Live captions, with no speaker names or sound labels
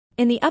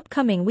In the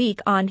upcoming week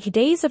on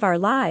Days of Our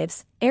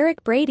Lives,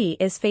 Eric Brady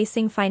is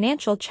facing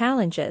financial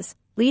challenges,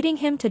 leading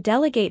him to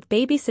delegate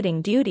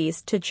babysitting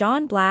duties to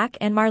John Black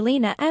and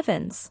Marlena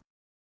Evans.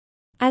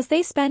 As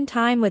they spend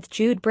time with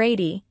Jude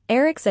Brady,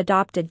 Eric's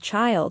adopted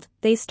child,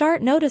 they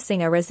start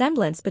noticing a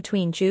resemblance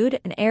between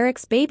Jude and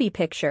Eric's baby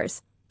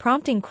pictures,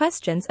 prompting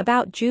questions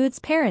about Jude's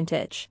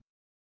parentage.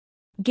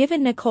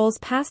 Given Nicole's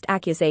past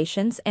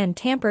accusations and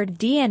tampered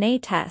DNA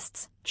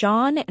tests,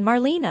 John and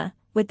Marlena,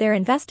 with their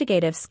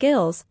investigative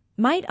skills,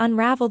 might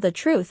unravel the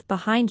truth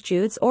behind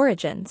Jude's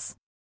origins.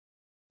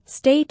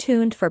 Stay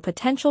tuned for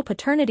potential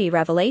paternity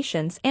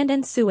revelations and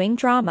ensuing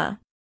drama.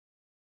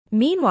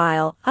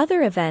 Meanwhile,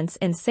 other events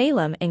in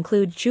Salem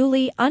include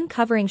Julie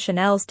uncovering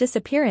Chanel's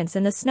disappearance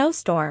in the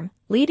snowstorm,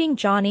 leading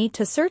Johnny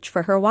to search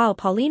for her while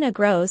Paulina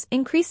grows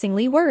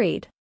increasingly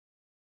worried.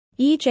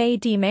 E.J.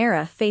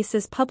 DiMera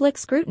faces public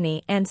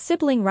scrutiny and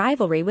sibling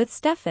rivalry with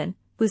Stefan,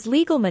 whose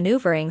legal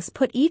maneuverings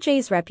put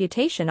E.J.'s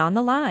reputation on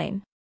the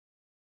line.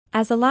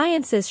 As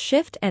alliances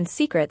shift and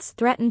secrets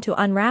threaten to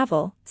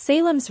unravel,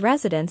 Salem's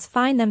residents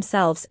find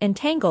themselves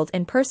entangled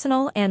in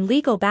personal and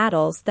legal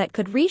battles that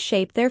could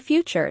reshape their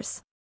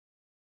futures.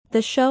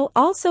 The show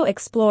also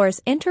explores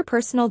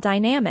interpersonal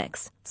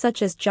dynamics,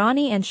 such as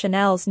Johnny and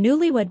Chanel's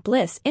newlywed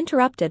bliss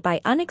interrupted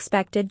by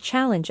unexpected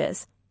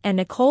challenges, and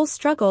Nicole's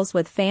struggles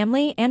with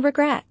family and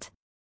regret.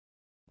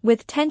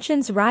 With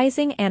tensions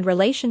rising and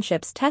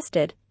relationships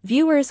tested,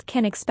 viewers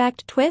can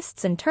expect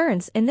twists and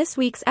turns in this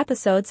week's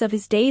episodes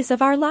of Days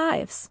of Our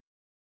Lives.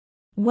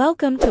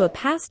 Welcome to a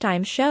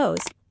Pastime shows,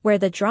 where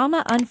the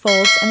drama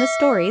unfolds and the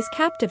stories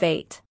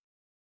captivate.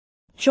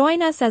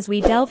 Join us as we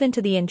delve into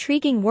the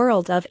intriguing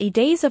world of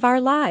Days of Our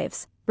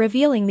Lives,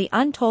 revealing the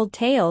untold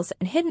tales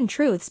and hidden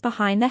truths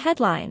behind the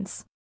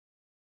headlines.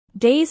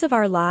 Days of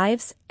Our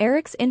Lives,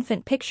 Eric's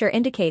infant picture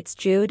indicates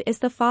Jude is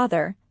the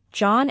father.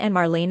 John and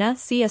Marlena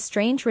see a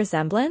strange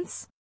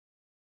resemblance?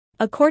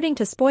 According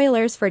to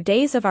spoilers for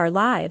Days of Our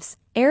Lives,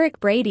 Eric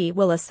Brady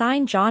will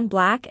assign John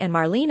Black and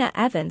Marlena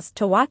Evans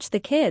to watch the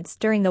kids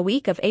during the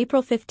week of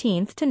April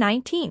 15th to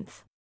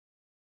 19th.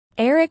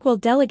 Eric will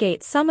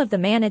delegate some of the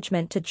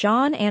management to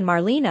John and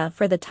Marlena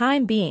for the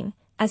time being,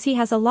 as he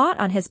has a lot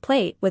on his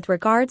plate with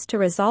regards to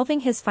resolving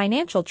his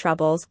financial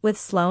troubles with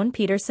Sloan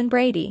Peterson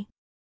Brady.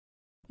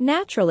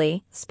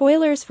 Naturally,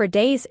 spoilers for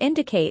Days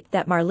indicate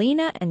that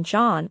Marlena and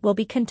John will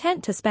be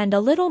content to spend a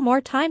little more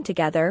time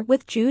together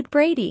with Jude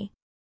Brady.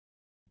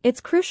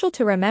 It's crucial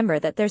to remember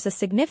that there's a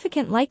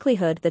significant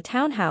likelihood the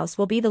townhouse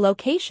will be the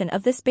location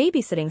of this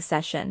babysitting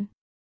session.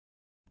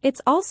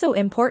 It's also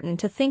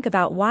important to think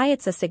about why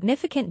it's a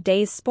significant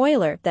Days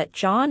spoiler that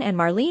John and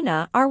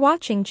Marlena are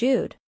watching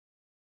Jude.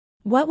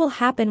 What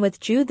will happen with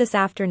Jude this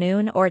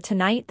afternoon or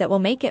tonight that will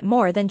make it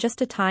more than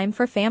just a time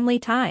for family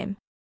time?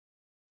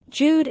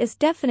 Jude is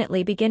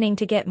definitely beginning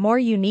to get more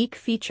unique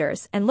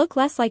features and look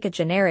less like a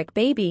generic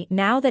baby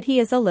now that he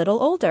is a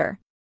little older.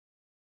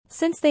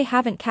 Since they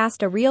haven't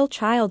cast a real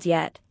child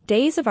yet,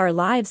 Days of Our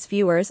Lives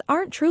viewers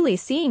aren't truly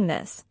seeing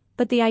this,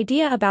 but the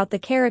idea about the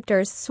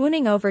characters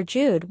swooning over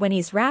Jude when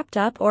he's wrapped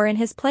up or in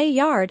his play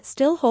yard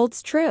still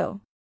holds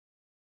true.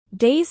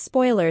 Days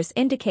spoilers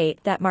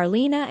indicate that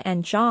Marlena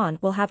and John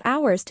will have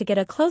hours to get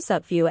a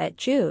close-up view at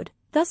Jude,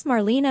 thus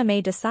Marlena may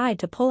decide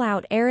to pull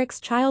out Eric's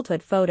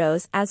childhood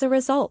photos as a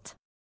result.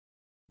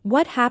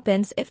 What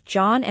happens if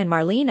John and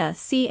Marlena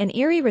see an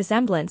eerie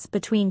resemblance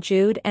between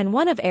Jude and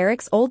one of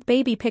Eric's old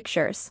baby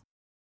pictures?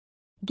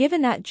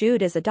 Given that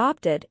Jude is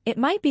adopted, it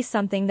might be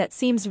something that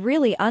seems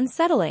really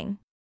unsettling.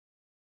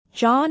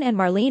 John and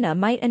Marlena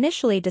might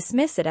initially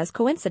dismiss it as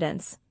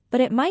coincidence,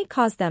 but it might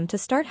cause them to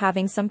start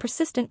having some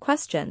persistent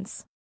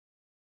questions.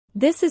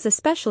 This is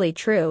especially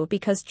true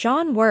because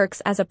John works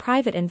as a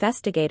private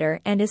investigator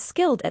and is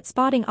skilled at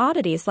spotting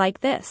oddities like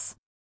this.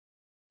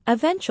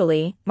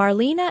 Eventually,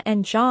 Marlena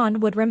and John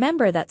would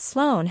remember that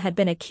Sloan had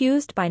been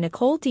accused by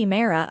Nicole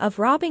DiMera of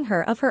robbing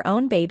her of her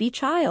own baby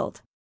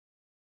child.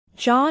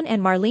 John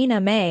and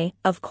Marlena may,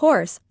 of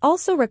course,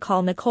 also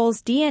recall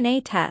Nicole's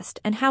DNA test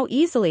and how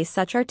easily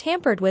such are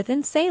tampered with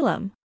in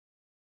Salem.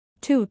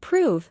 To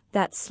prove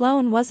that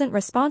Sloan wasn't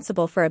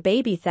responsible for a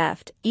baby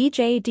theft,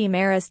 E.J.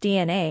 DiMera's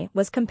DNA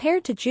was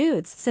compared to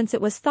Jude's since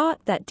it was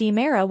thought that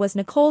DiMera was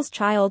Nicole's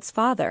child's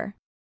father.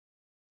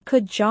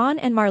 Could John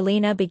and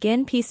Marlena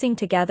begin piecing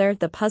together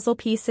the puzzle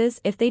pieces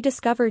if they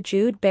discover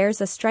Jude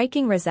bears a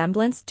striking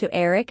resemblance to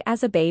Eric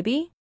as a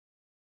baby?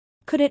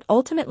 Could it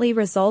ultimately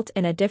result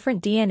in a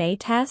different DNA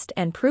test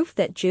and proof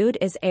that Jude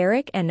is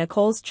Eric and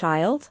Nicole's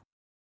child?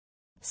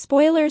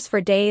 Spoilers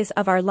for Days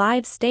of Our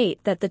Lives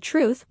state that the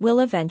truth will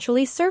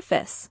eventually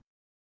surface.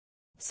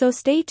 So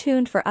stay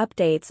tuned for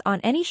updates on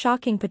any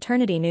shocking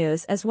paternity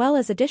news as well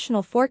as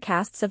additional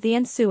forecasts of the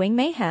ensuing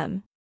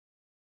mayhem.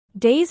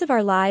 Days of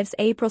Our Lives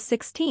April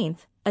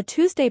 16th, a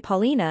Tuesday.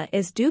 Paulina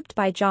is duped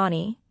by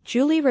Johnny,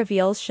 Julie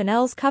reveals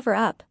Chanel's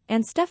cover-up,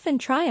 and Stefan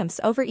triumphs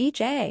over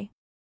E.J.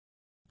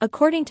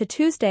 According to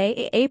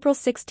Tuesday, April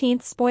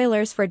 16th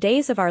spoilers for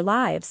Days of Our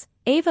Lives,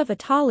 Ava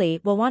Vitale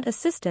will want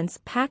assistance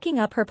packing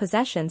up her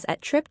possessions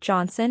at Trip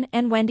Johnson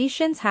and Wendy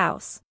Shin's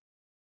house.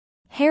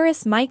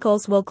 Harris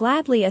Michaels will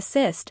gladly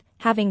assist,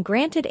 having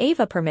granted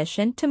Ava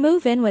permission to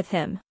move in with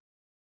him.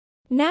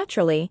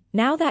 Naturally,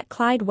 now that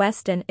Clyde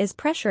Weston is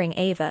pressuring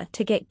Ava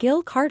to get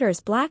Gil Carter's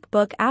black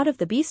book out of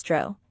the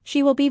bistro,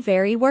 she will be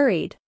very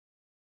worried.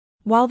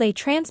 While they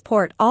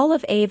transport all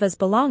of Ava's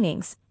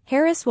belongings,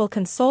 Harris will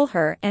console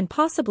her and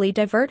possibly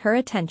divert her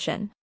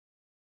attention.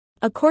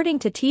 According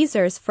to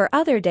teasers for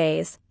other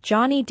days,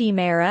 Johnny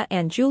DiMera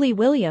and Julie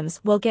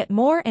Williams will get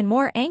more and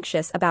more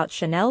anxious about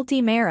Chanel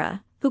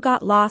DiMera, who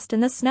got lost in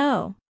the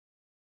snow.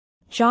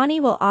 Johnny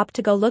will opt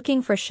to go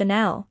looking for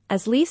Chanel,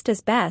 as least as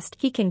best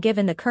he can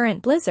given the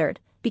current blizzard,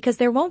 because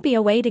there won't be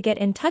a way to get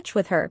in touch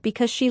with her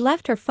because she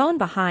left her phone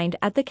behind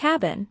at the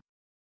cabin.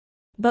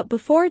 But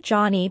before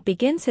Johnny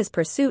begins his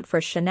pursuit for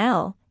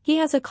Chanel, he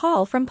has a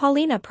call from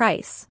Paulina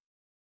Price.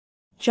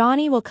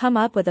 Johnny will come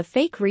up with a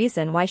fake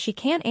reason why she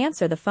can't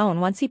answer the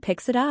phone once he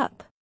picks it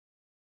up.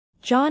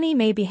 Johnny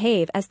may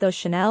behave as though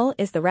Chanel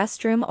is the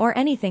restroom or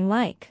anything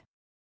like.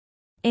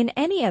 In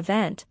any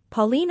event,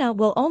 Paulina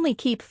will only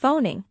keep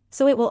phoning,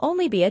 so it will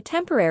only be a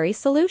temporary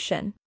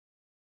solution.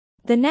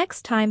 The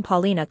next time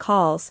Paulina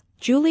calls,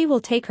 Julie will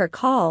take her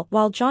call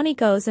while Johnny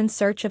goes in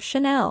search of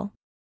Chanel.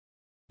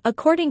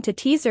 According to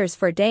teasers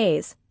for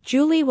days,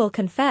 Julie will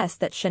confess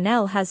that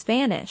Chanel has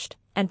vanished,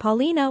 and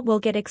Paulina will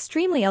get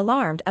extremely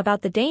alarmed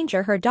about the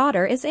danger her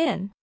daughter is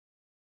in.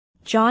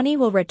 Johnny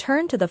will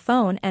return to the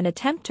phone and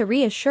attempt to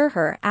reassure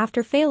her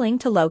after failing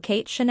to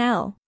locate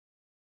Chanel.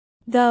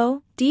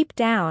 Though, deep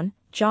down,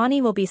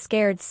 Johnny will be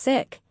scared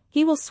sick,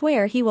 he will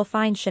swear he will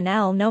find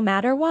Chanel no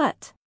matter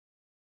what.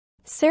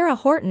 Sarah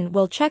Horton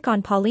will check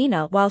on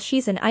Paulina while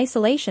she's in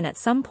isolation at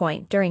some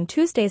point during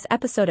Tuesday's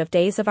episode of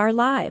Days of Our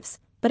Lives,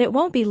 but it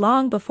won't be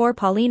long before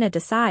Paulina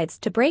decides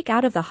to break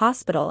out of the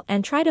hospital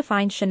and try to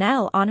find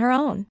Chanel on her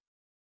own.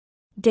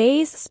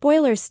 Days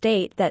spoilers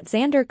state that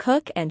Xander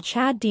Cook and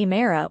Chad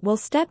DiMera will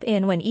step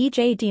in when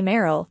E.J.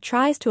 DiMera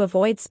tries to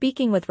avoid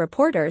speaking with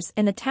reporters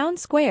in the town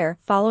square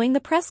following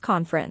the press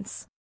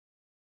conference.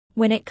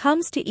 When it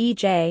comes to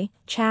E.J.,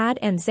 Chad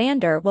and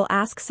Xander will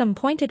ask some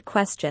pointed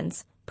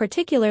questions,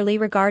 particularly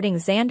regarding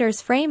Xander's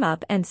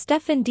frame-up and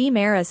Stefan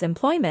DiMera's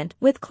employment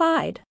with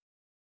Clyde.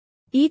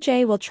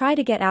 E.J. will try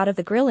to get out of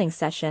the grilling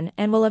session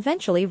and will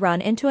eventually run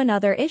into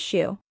another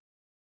issue.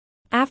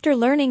 After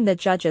learning the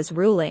judge's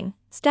ruling,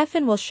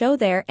 Stefan will show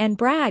there and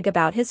brag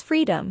about his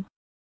freedom.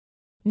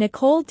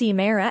 Nicole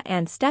DiMera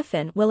and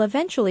Stefan will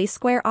eventually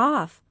square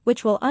off,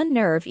 which will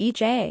unnerve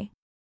E.J.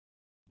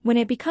 When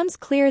it becomes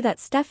clear that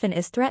Stefan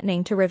is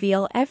threatening to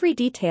reveal every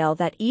detail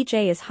that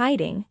E.J. is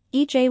hiding,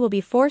 E.J. will be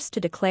forced to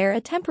declare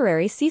a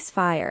temporary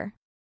ceasefire.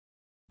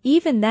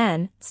 Even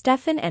then,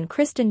 Stefan and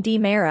Kristen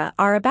DiMera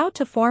are about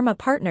to form a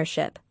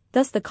partnership,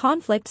 thus the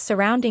conflict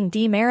surrounding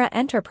DiMera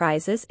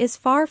Enterprises is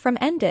far from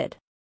ended.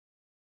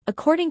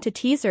 According to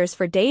teasers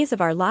for Days of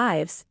Our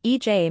Lives,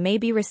 E.J. may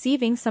be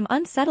receiving some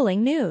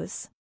unsettling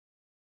news.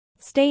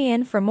 Stay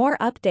in for more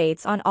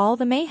updates on all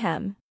the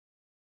mayhem.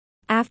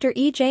 After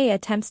E.J.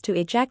 attempts to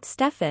eject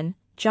Stefan,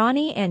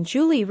 Johnny and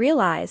Julie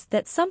realize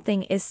that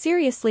something is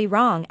seriously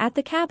wrong at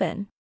the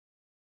cabin.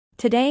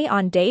 Today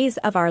on Days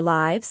of Our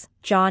Lives,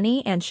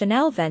 Johnny and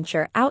Chanel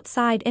venture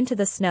outside into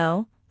the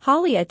snow,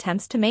 Holly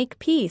attempts to make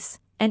peace,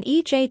 and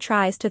E.J.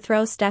 tries to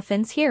throw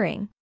Stefan's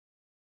hearing.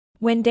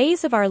 When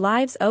Days of Our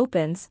Lives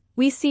opens,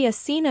 we see a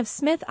scene of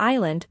Smith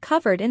Island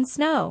covered in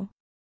snow.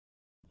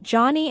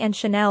 Johnny and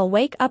Chanel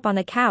wake up on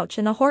the couch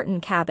in the Horton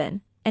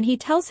cabin, and he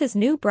tells his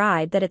new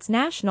bride that it's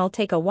National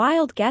Take a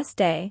Wild Guess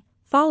Day,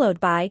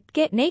 followed by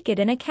Get Naked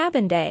in a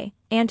Cabin Day,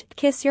 and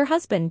Kiss Your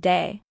Husband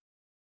Day.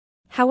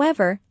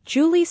 However,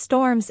 Julie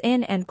storms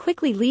in and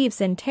quickly leaves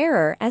in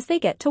terror as they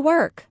get to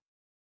work.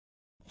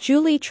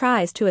 Julie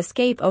tries to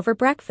escape over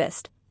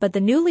breakfast, but the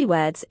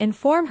newlyweds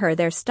inform her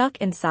they're stuck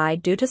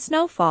inside due to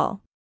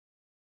snowfall.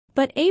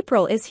 But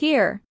April is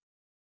here.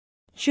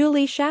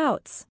 Julie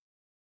shouts.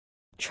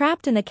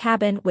 Trapped in the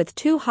cabin with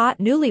two hot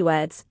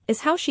newlyweds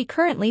is how she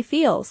currently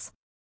feels.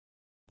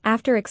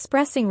 After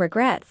expressing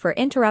regret for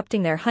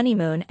interrupting their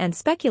honeymoon and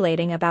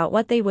speculating about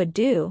what they would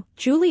do,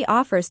 Julie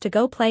offers to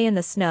go play in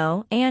the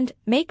snow and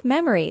make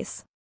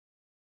memories.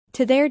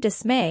 To their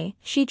dismay,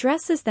 she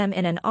dresses them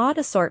in an odd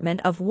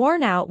assortment of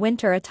worn-out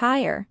winter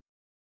attire.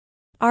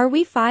 Are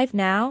we 5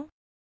 now?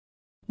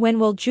 When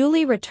will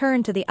Julie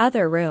return to the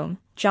other room?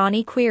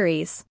 Johnny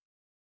queries.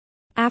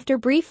 After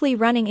briefly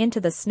running into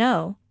the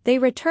snow, they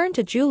return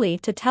to Julie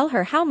to tell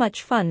her how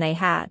much fun they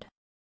had.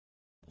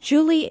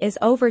 Julie is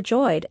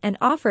overjoyed and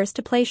offers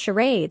to play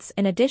charades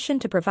in addition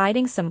to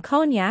providing some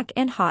cognac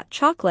and hot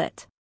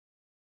chocolate.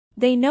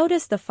 They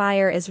notice the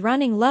fire is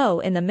running low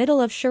in the middle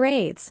of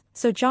charades,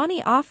 so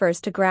Johnny offers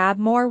to grab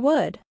more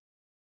wood.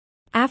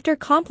 After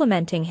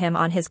complimenting him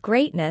on his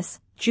greatness,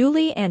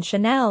 Julie and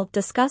Chanel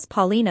discuss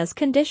Paulina's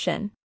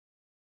condition.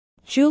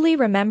 Julie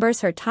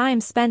remembers her time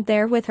spent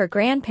there with her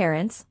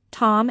grandparents,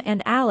 Tom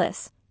and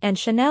Alice, and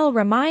Chanel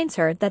reminds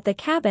her that the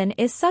cabin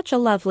is such a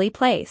lovely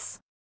place.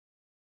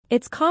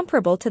 It's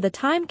comparable to the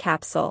time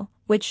capsule,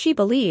 which she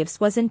believes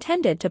was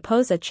intended to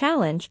pose a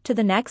challenge to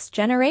the next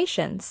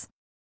generations.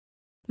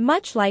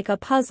 Much like a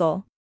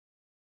puzzle.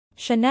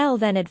 Chanel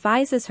then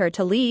advises her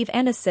to leave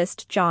and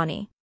assist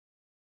Johnny.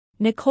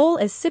 Nicole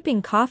is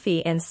sipping coffee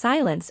in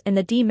silence in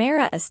the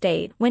DiMera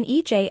estate when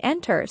EJ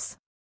enters.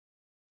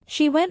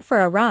 She went for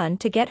a run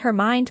to get her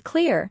mind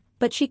clear,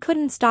 but she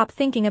couldn't stop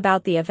thinking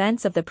about the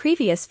events of the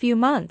previous few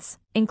months,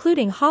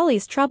 including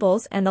Holly's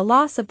troubles and the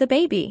loss of the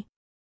baby.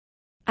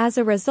 As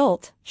a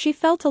result, she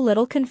felt a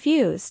little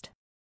confused.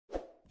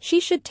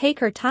 She should take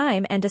her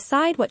time and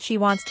decide what she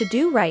wants to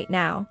do right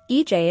now,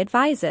 EJ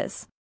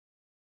advises.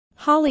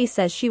 Holly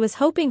says she was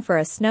hoping for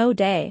a snow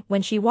day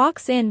when she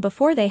walks in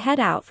before they head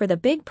out for the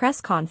big press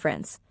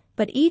conference,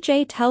 but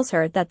EJ tells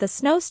her that the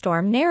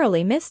snowstorm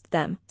narrowly missed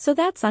them, so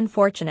that's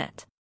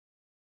unfortunate.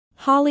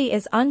 Holly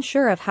is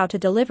unsure of how to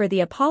deliver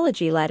the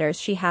apology letters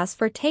she has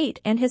for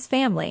Tate and his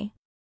family.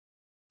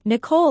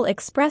 Nicole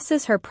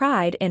expresses her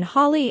pride in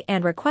Holly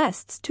and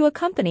requests to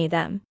accompany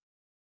them.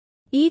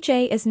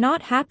 EJ is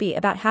not happy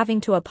about having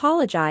to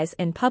apologize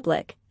in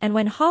public, and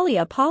when Holly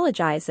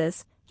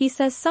apologizes, he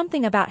says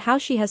something about how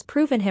she has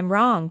proven him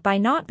wrong by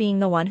not being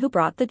the one who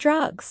brought the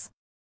drugs.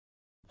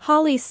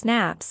 Holly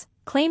snaps,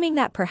 claiming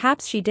that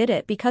perhaps she did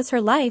it because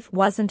her life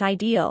wasn't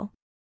ideal.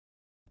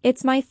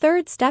 "It's my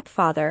third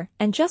stepfather,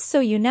 and just so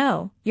you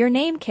know, your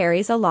name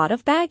carries a lot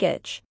of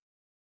baggage."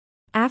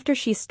 After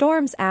she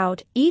storms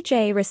out,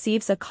 EJ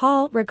receives a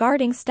call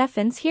regarding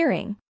Stefan's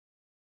hearing.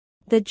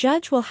 The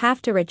judge will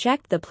have to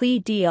reject the plea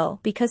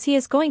deal because he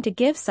is going to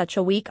give such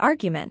a weak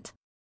argument.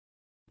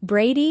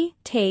 Brady,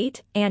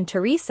 Tate, and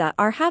Teresa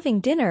are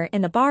having dinner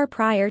in the bar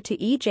prior to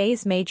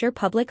EJ's major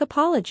public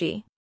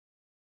apology.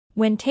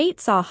 When Tate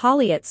saw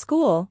Holly at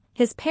school,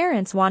 his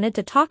parents wanted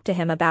to talk to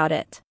him about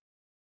it.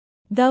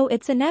 Though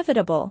it's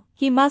inevitable,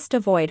 he must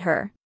avoid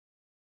her.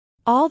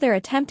 All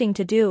they're attempting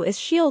to do is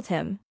shield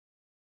him.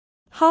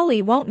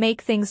 Holly won't make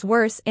things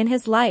worse in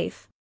his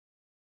life.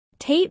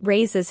 Tate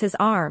raises his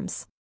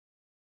arms.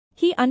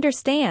 He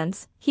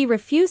understands, he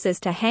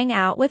refuses to hang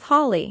out with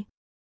Holly.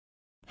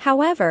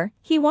 However,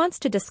 he wants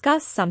to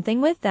discuss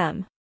something with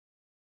them.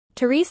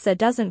 Teresa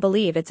doesn't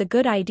believe it's a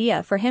good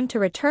idea for him to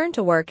return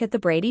to work at the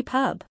Brady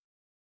pub.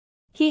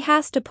 He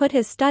has to put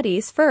his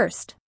studies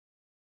first.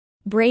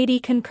 Brady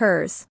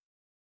concurs.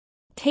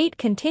 Tate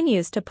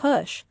continues to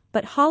push,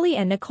 but Holly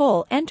and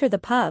Nicole enter the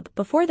pub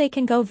before they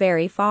can go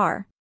very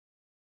far.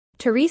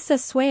 Teresa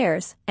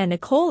swears, and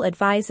Nicole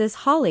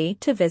advises Holly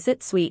to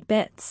visit Sweet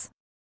Bits.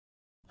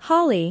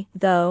 Holly,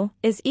 though,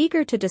 is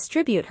eager to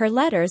distribute her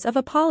letters of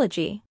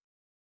apology.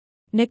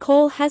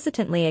 Nicole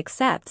hesitantly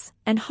accepts,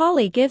 and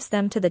Holly gives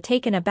them to the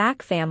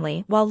taken-aback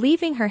family while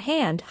leaving her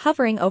hand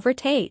hovering over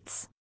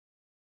Tate's.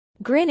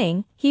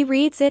 Grinning, he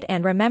reads it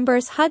and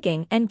remembers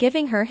hugging and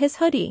giving her his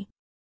hoodie.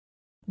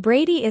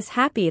 Brady is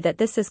happy that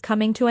this is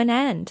coming to an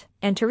end,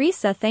 and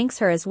Teresa thanks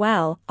her as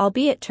well,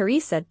 albeit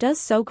Teresa does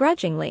so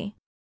grudgingly.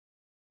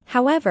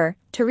 However,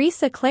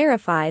 Teresa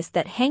clarifies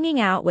that hanging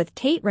out with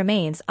Tate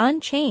remains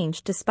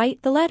unchanged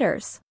despite the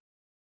letters.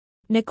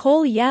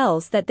 Nicole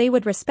yells that they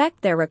would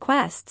respect their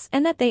requests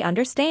and that they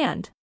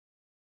understand.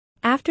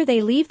 After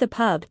they leave the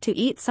pub to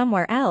eat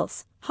somewhere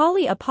else,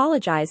 Holly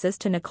apologizes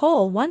to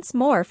Nicole once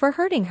more for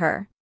hurting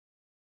her.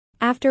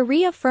 After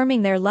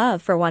reaffirming their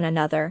love for one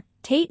another,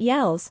 Tate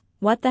yells,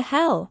 "What the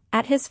hell?"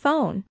 at his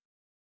phone.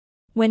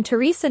 When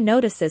Teresa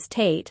notices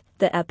Tate,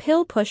 the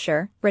uphill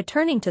pusher,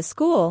 returning to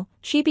school,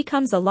 she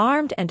becomes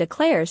alarmed and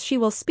declares she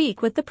will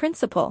speak with the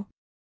principal.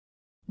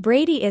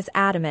 Brady is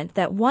adamant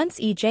that once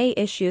EJ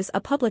issues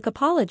a public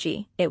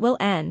apology, it will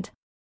end.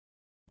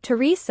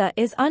 Teresa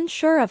is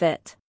unsure of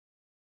it.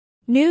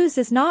 News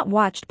is not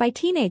watched by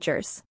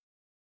teenagers.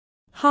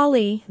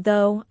 Holly,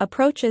 though,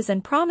 approaches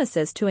and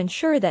promises to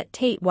ensure that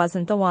Tate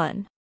wasn't the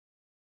one.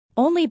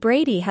 Only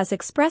Brady has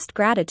expressed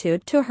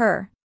gratitude to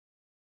her.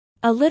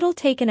 A little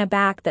taken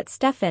aback that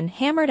Stefan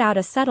hammered out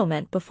a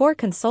settlement before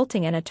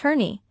consulting an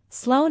attorney,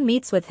 Sloan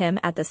meets with him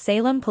at the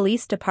Salem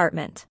Police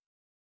Department.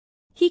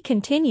 He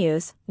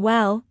continues,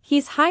 "Well,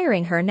 he's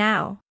hiring her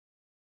now."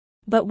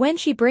 But when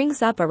she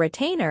brings up a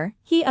retainer,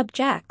 he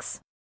objects.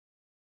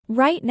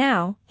 Right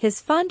now, his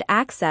fund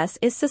access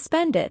is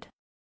suspended.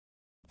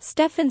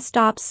 Stefan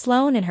stops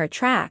Sloan in her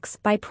tracks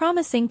by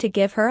promising to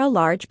give her a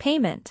large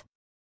payment.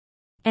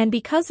 And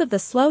because of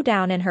the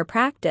slowdown in her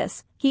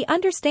practice, he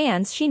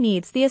understands she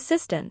needs the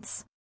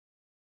assistance.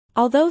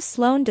 Although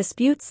Sloan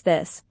disputes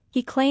this,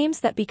 he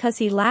claims that because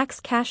he lacks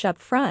cash up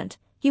front,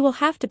 he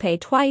will have to pay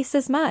twice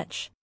as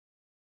much.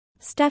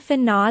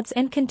 Stefan nods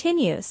and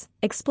continues,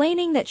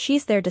 explaining that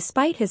she's there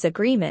despite his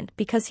agreement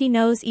because he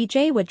knows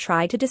EJ would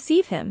try to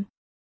deceive him.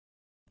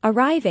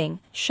 Arriving,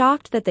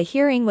 shocked that the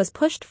hearing was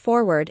pushed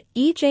forward,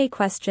 EJ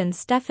questions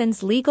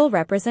Stefan's legal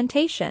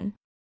representation.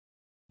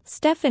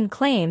 Stefan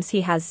claims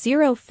he has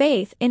zero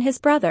faith in his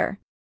brother.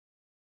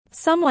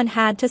 Someone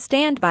had to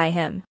stand by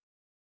him.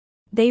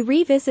 They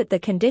revisit the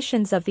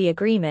conditions of the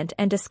agreement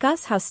and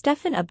discuss how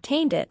Stefan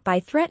obtained it by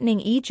threatening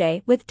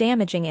EJ with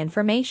damaging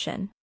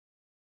information.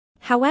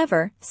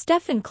 However,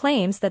 Stefan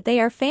claims that they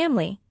are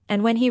family,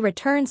 and when he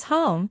returns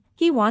home,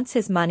 he wants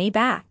his money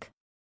back.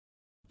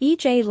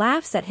 EJ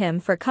laughs at him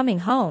for coming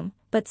home,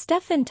 but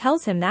Stefan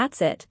tells him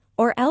that's it,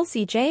 or else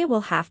EJ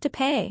will have to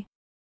pay.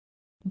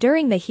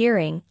 During the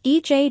hearing,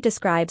 EJ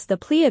describes the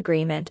plea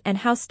agreement and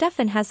how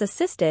Stefan has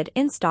assisted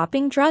in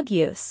stopping drug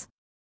use.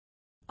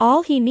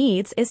 All he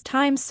needs is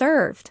time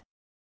served.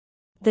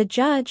 The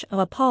judge,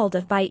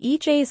 appalled by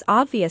EJ's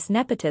obvious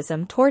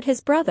nepotism toward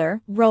his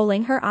brother,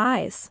 rolling her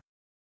eyes.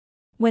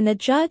 When the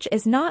judge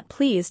is not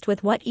pleased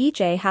with what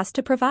EJ has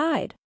to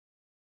provide,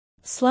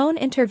 Sloan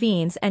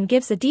intervenes and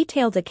gives a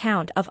detailed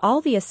account of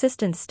all the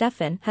assistance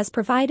Stefan has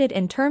provided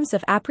in terms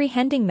of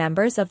apprehending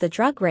members of the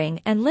drug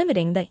ring and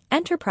limiting the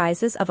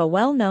enterprises of a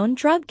well-known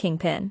drug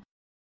kingpin.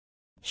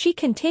 She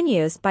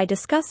continues by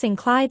discussing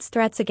Clyde's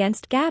threats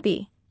against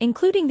Gabby,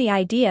 including the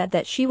idea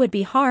that she would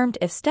be harmed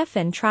if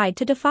Stefan tried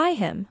to defy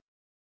him.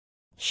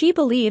 She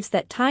believes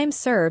that time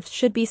served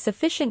should be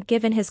sufficient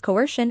given his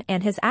coercion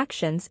and his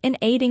actions in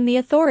aiding the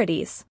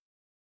authorities.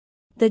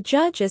 The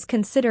judge is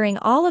considering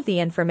all of the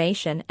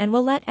information and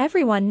will let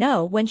everyone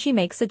know when she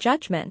makes a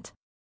judgment.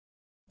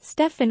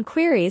 Stefan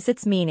queries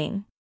its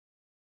meaning.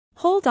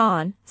 "Hold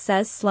on,"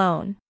 says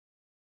Sloan.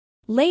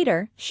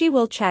 Later, she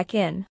will check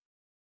in.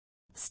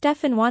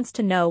 Stefan wants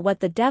to know what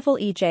the devil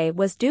EJ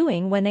was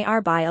doing when they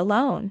are by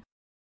alone.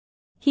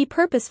 He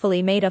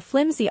purposefully made a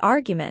flimsy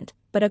argument,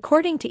 but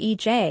according to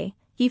EJ,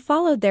 he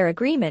followed their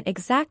agreement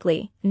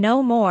exactly,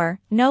 no more,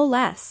 no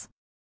less.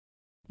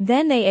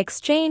 Then they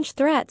exchange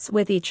threats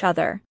with each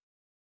other.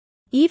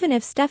 Even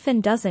if Stefan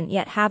doesn't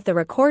yet have the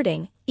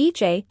recording,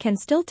 EJ can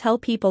still tell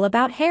people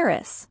about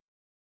Harris.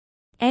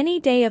 "Any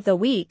day of the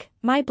week,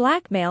 my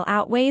blackmail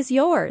outweighs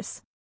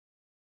yours."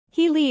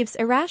 He leaves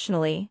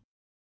irrationally.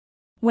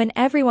 When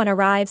everyone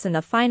arrives in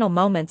the final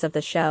moments of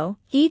the show,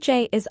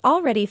 EJ is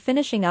already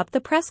finishing up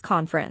the press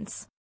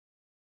conference.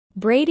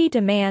 Brady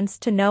demands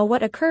to know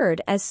what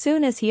occurred as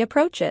soon as he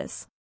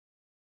approaches.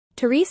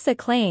 Teresa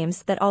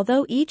claims that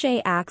although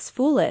EJ acts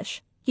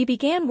foolish, he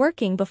began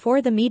working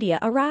before the media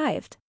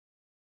arrived.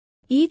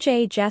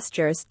 EJ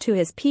gestures to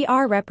his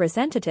PR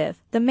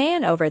representative, the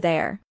man over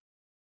there.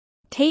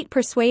 Tate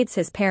persuades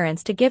his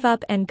parents to give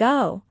up and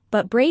go,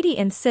 but Brady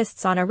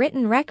insists on a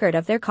written record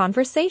of their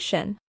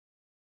conversation.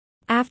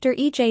 After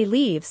EJ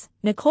leaves,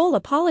 Nicole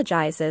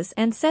apologizes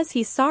and says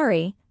he's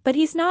sorry, but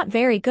he's not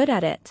very good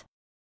at it.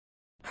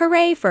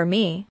 "Hooray for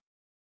me."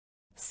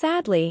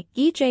 Sadly,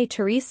 EJ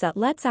Teresa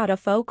lets out a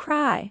faux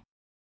cry.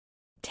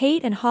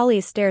 Tate and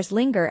Holly's stares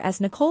linger as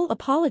Nicole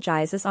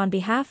apologizes on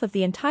behalf of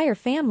the entire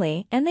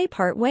family and they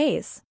part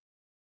ways.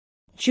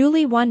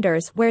 Julie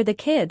wonders where the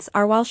kids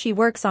are while she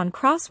works on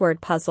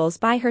crossword puzzles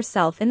by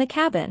herself in the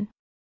cabin.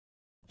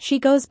 She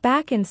goes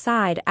back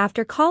inside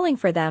after calling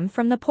for them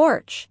from the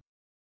porch.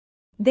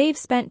 They've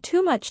spent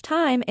too much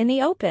time in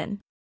the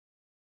open.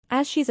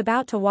 As she's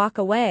about to walk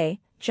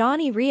away,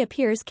 Johnny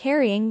reappears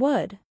carrying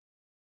wood.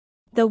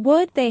 The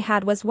wood they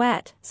had was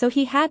wet, so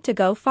he had to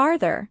go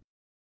farther.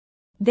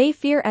 They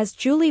fear as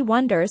Julie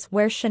wonders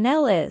where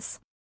Chanel is.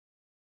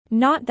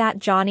 Not that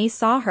Johnny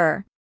saw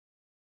her.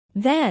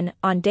 Then,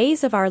 on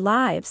Days of Our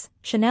Lives,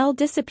 Chanel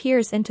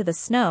disappears into the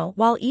snow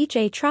while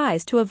EJ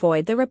tries to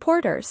avoid the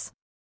reporters.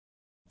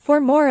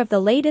 For more of the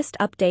latest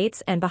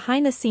updates and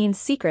behind-the-scenes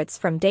secrets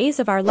from Days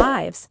of Our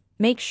Lives,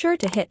 make sure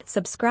to hit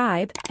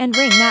subscribe and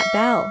ring that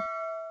bell.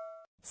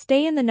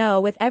 Stay in the know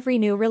with every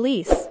new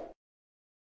release.